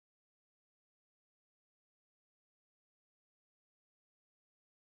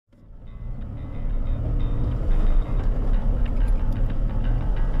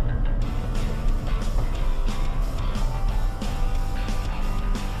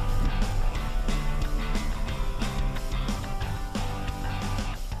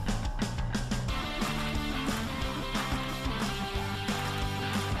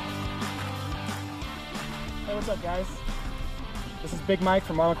what's up guys? This is BigMike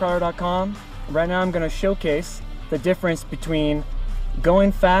from MarlinCrawler.com. Right now I'm going to showcase the difference between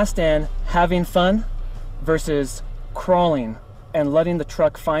going fast and having fun versus crawling and letting the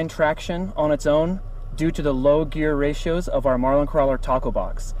truck find traction on its own due to the low gear ratios of our Marlin Crawler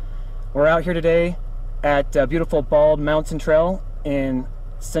TacoBox. We're out here today at beautiful Bald Mountain Trail in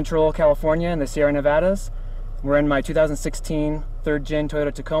Central California in the Sierra Nevadas. We're in my 2016 third gen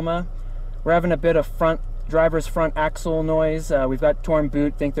Toyota Tacoma. We're having a bit of driver's front axle noise. We've got torn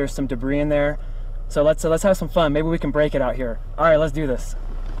boot, think there's some debris in there. So let's have some fun. Maybe we can break it out here. All right, let's do this.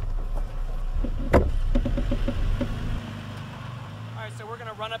 All right, so we're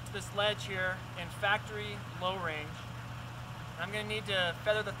gonna run up to this ledge here in factory low range. I'm gonna need to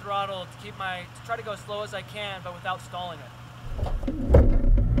feather the throttle to try to go as slow as I can, but without stalling it.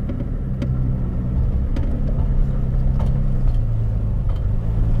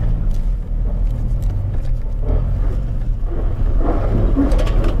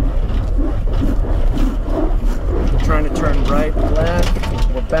 Trying to turn right,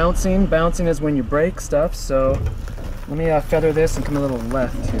 left. We're bouncing. Bouncing is when you brake stuff, so let me feather this and come a little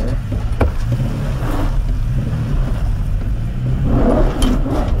left here.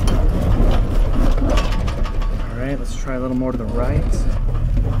 Alright, let's try a little more to the right.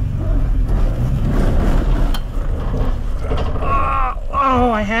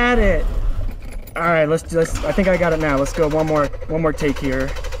 Oh, I had it! Alright, let's I think I got it now. Let's go one more take here.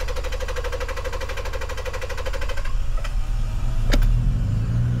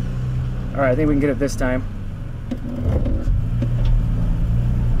 All right, I think we can get it this time.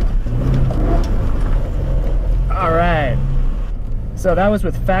 All right, so that was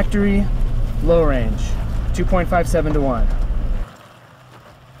with factory low range, 2.57 to 1.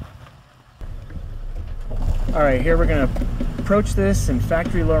 All right, here we're gonna approach this in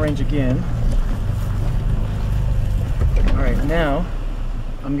factory low range again. All right, now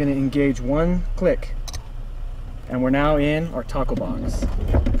I'm gonna engage one click, and we're now in our TacoBox.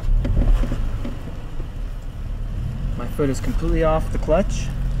 My foot is completely off the clutch.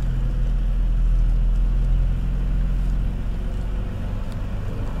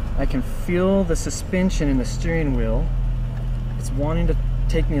 I can feel the suspension in the steering wheel. It's wanting to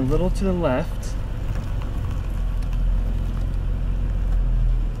take me a little to the left.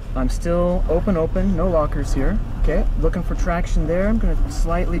 I'm still open, no lockers here. Okay, looking for traction there. I'm going to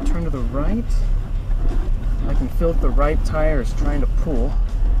slightly turn to the right. I can feel that the right tire is trying to pull.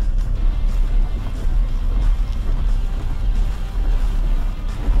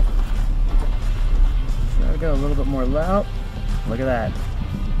 Go a little bit more loud. Look at that.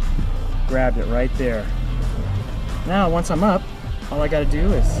 Grabbed it right there. Now, once I'm up, all I got to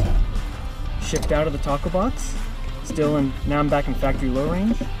do is shift out of the TacoBox. Now I'm back in factory low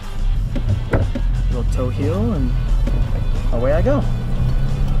range. Little toe heel, and away I go.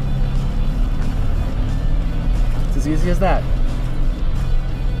 It's as easy as that.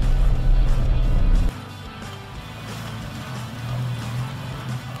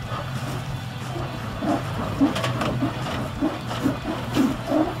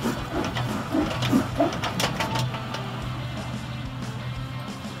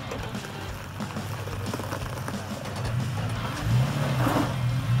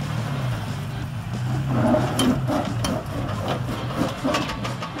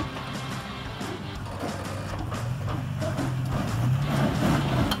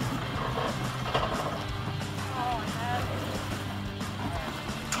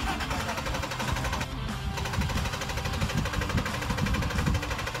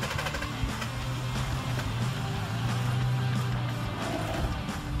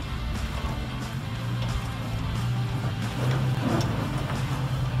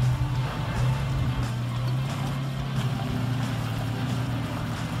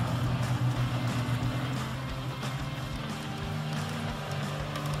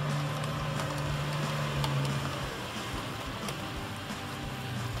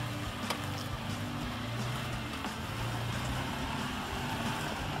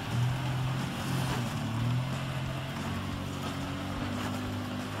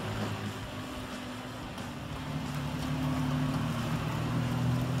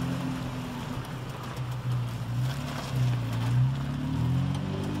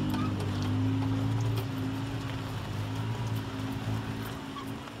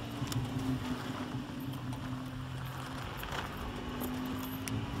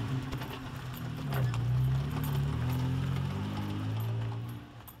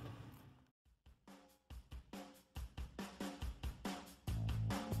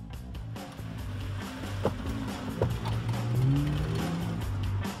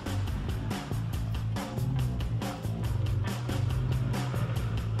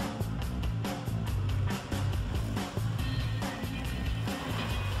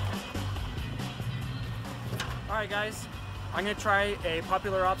 Alright guys, I'm going to try a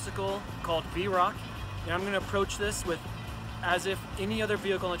popular obstacle called V-Rock, and I'm going to approach this with as if any other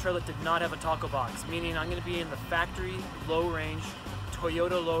vehicle on the trailer did not have a TacoBox, meaning I'm going to be in the factory low-range,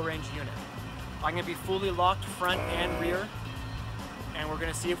 Toyota low-range unit. I'm going to be fully locked front and rear, and we're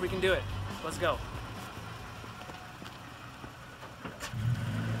going to see if we can do it. Let's go.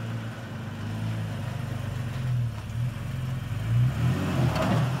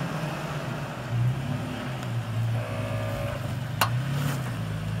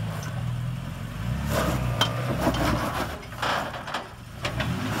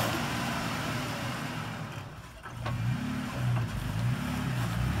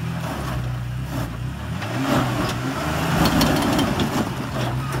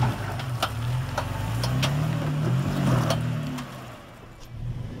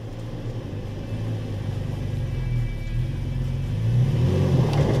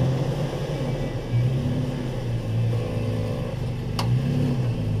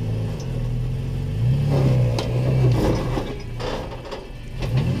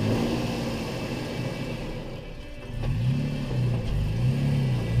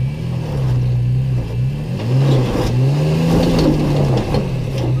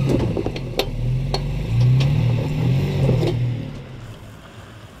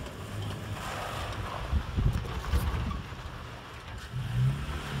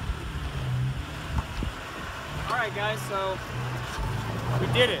 Alright guys, so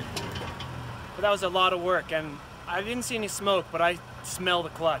we did it. But that was a lot of work, and I didn't see any smoke, but I smell the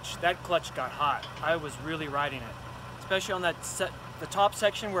clutch. That clutch got hot. I was really riding it. Especially on that the top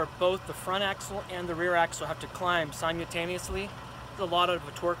section where both the front axle and the rear axle have to climb simultaneously. There's a lot of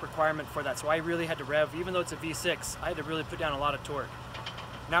a torque requirement for that, so I really had to rev. Even though it's a V6, I had to really put down a lot of torque.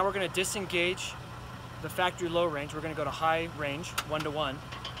 Now we're going to disengage the factory low range. We're going to go to high range, 1-to-1.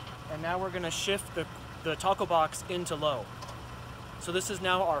 And now we're going to shift the TacoBox into low. So this is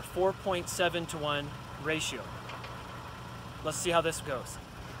now our 4.7-to-1 ratio. Let's see how this goes.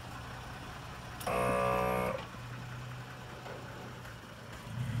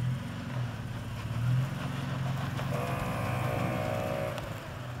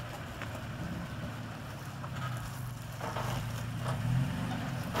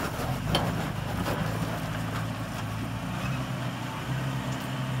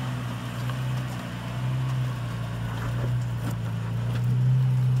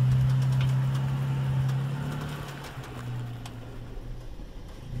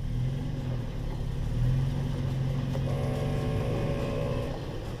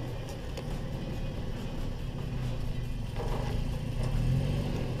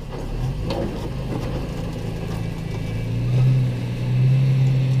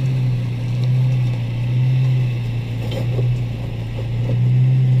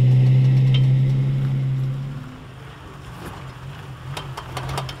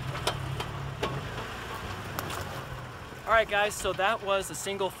 Alright guys, so that was a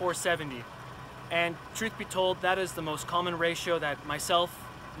single 470, and truth be told, that is the most common ratio that myself,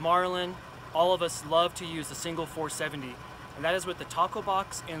 Marlin, all of us love to use, a single 470, and that is with the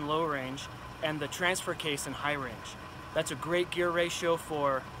TacoBox in low range and the transfer case in high range. That's a great gear ratio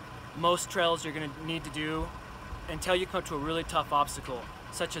for most trails you're going to need to do until you come to a really tough obstacle,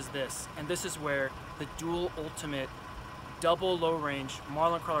 such as this. And this is where the dual ultimate double low range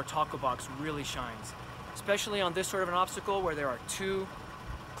Marlin Crawler TacoBox really shines. Especially on this sort of an obstacle where there are two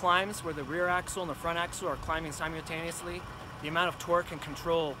climbs, where the rear axle and the front axle are climbing simultaneously, the amount of torque and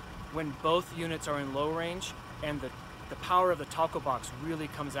control when both units are in low range and the power of the TacoBox really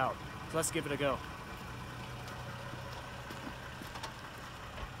comes out. So let's give it a go.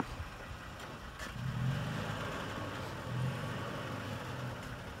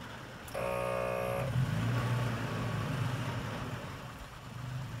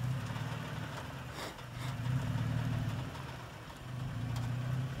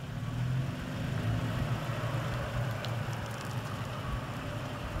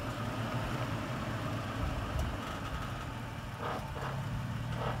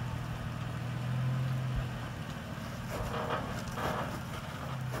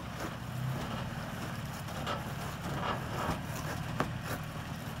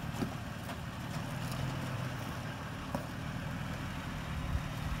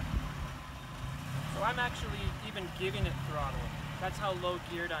 So I'm actually even giving it throttle. That's how low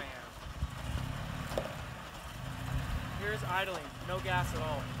geared I am. Here's idling, no gas at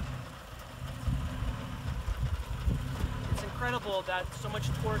all. It's incredible that so much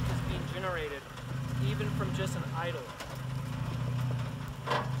torque is being generated even from just an idle.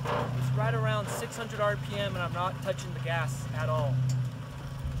 It's right around 600 RPM and I'm not touching the gas at all.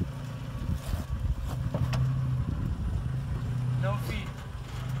 No feet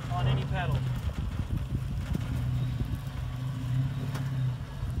on any pedal.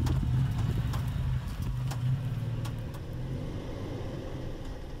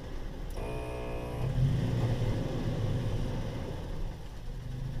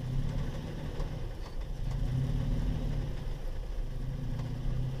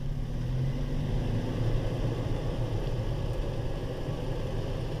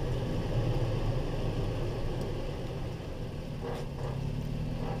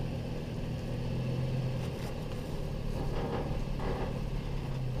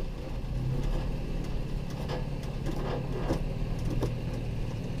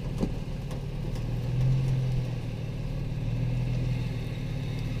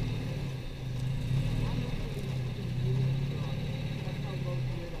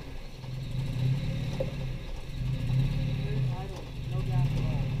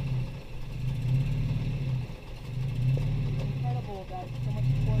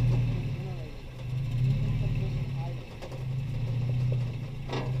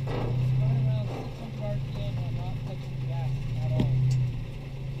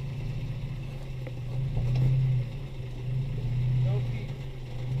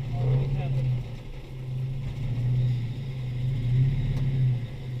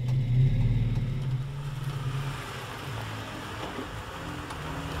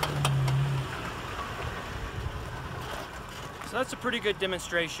 So that's a pretty good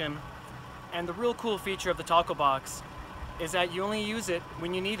demonstration, and the real cool feature of the TacoBox is that you only use it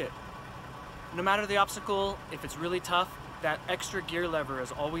when you need it. No matter the obstacle, if it's really tough, that extra gear lever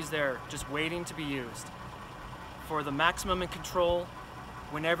is always there, just waiting to be used. For the maximum in control,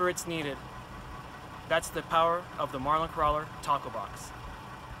 whenever it's needed. That's the power of the Marlin Crawler TacoBox.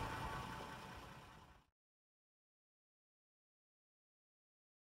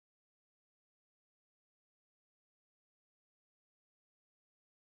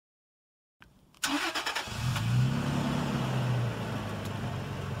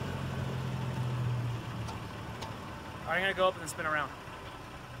 I'm gonna go up and then spin around.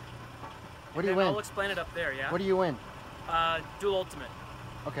 What do you win? I'll explain it up there, yeah? What do you win? Dual ultimate.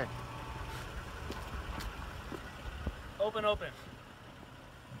 Okay. Open, open.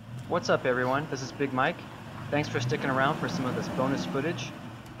 What's up everyone, this is BigMike. Thanks for sticking around for some of this bonus footage.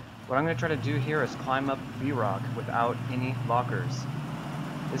 What I'm going to try to do here is climb up V-Rock without any lockers.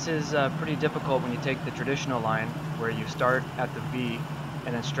 This is pretty difficult when you take the traditional line where you start at the V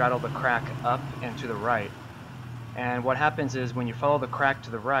and then straddle the crack up and to the right. And what happens is when you follow the crack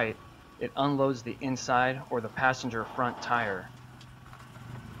to the right, it unloads the inside or the passenger front tire.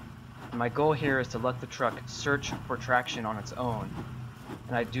 And my goal here is to let the truck search for traction on its own.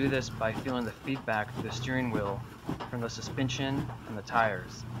 And I do this by feeling the feedback through the steering wheel from the suspension and the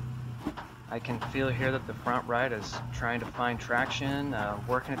tires. I can feel here that the front right is trying to find traction,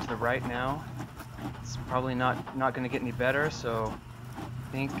 working it to the right now. It's probably not going to get any better, so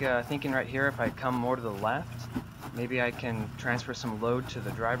thinking right here, if I come more to the left, maybe I can transfer some load to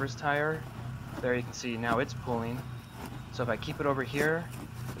the driver's tire. There you can see now it's pulling. So if I keep it over here,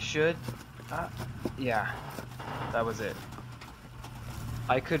 it should, yeah, that was it.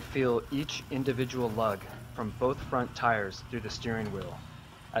 I could feel each individual lug from both front tires through the steering wheel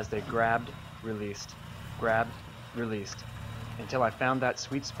as they grabbed, released, until I found that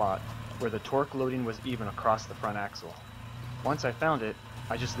sweet spot where the torque loading was even across the front axle. Once I found it,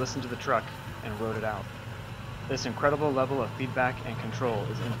 I just listened to the truck and rode it out. This incredible level of feedback and control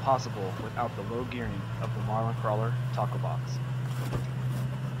is impossible without the low gearing of the Marlin Crawler TacoBox.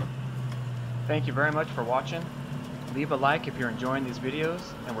 Thank you very much for watching. Leave a like if you're enjoying these videos,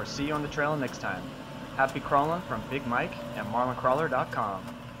 and we'll see you on the trail next time. Happy crawling from BigMike and MarlinCrawler.com.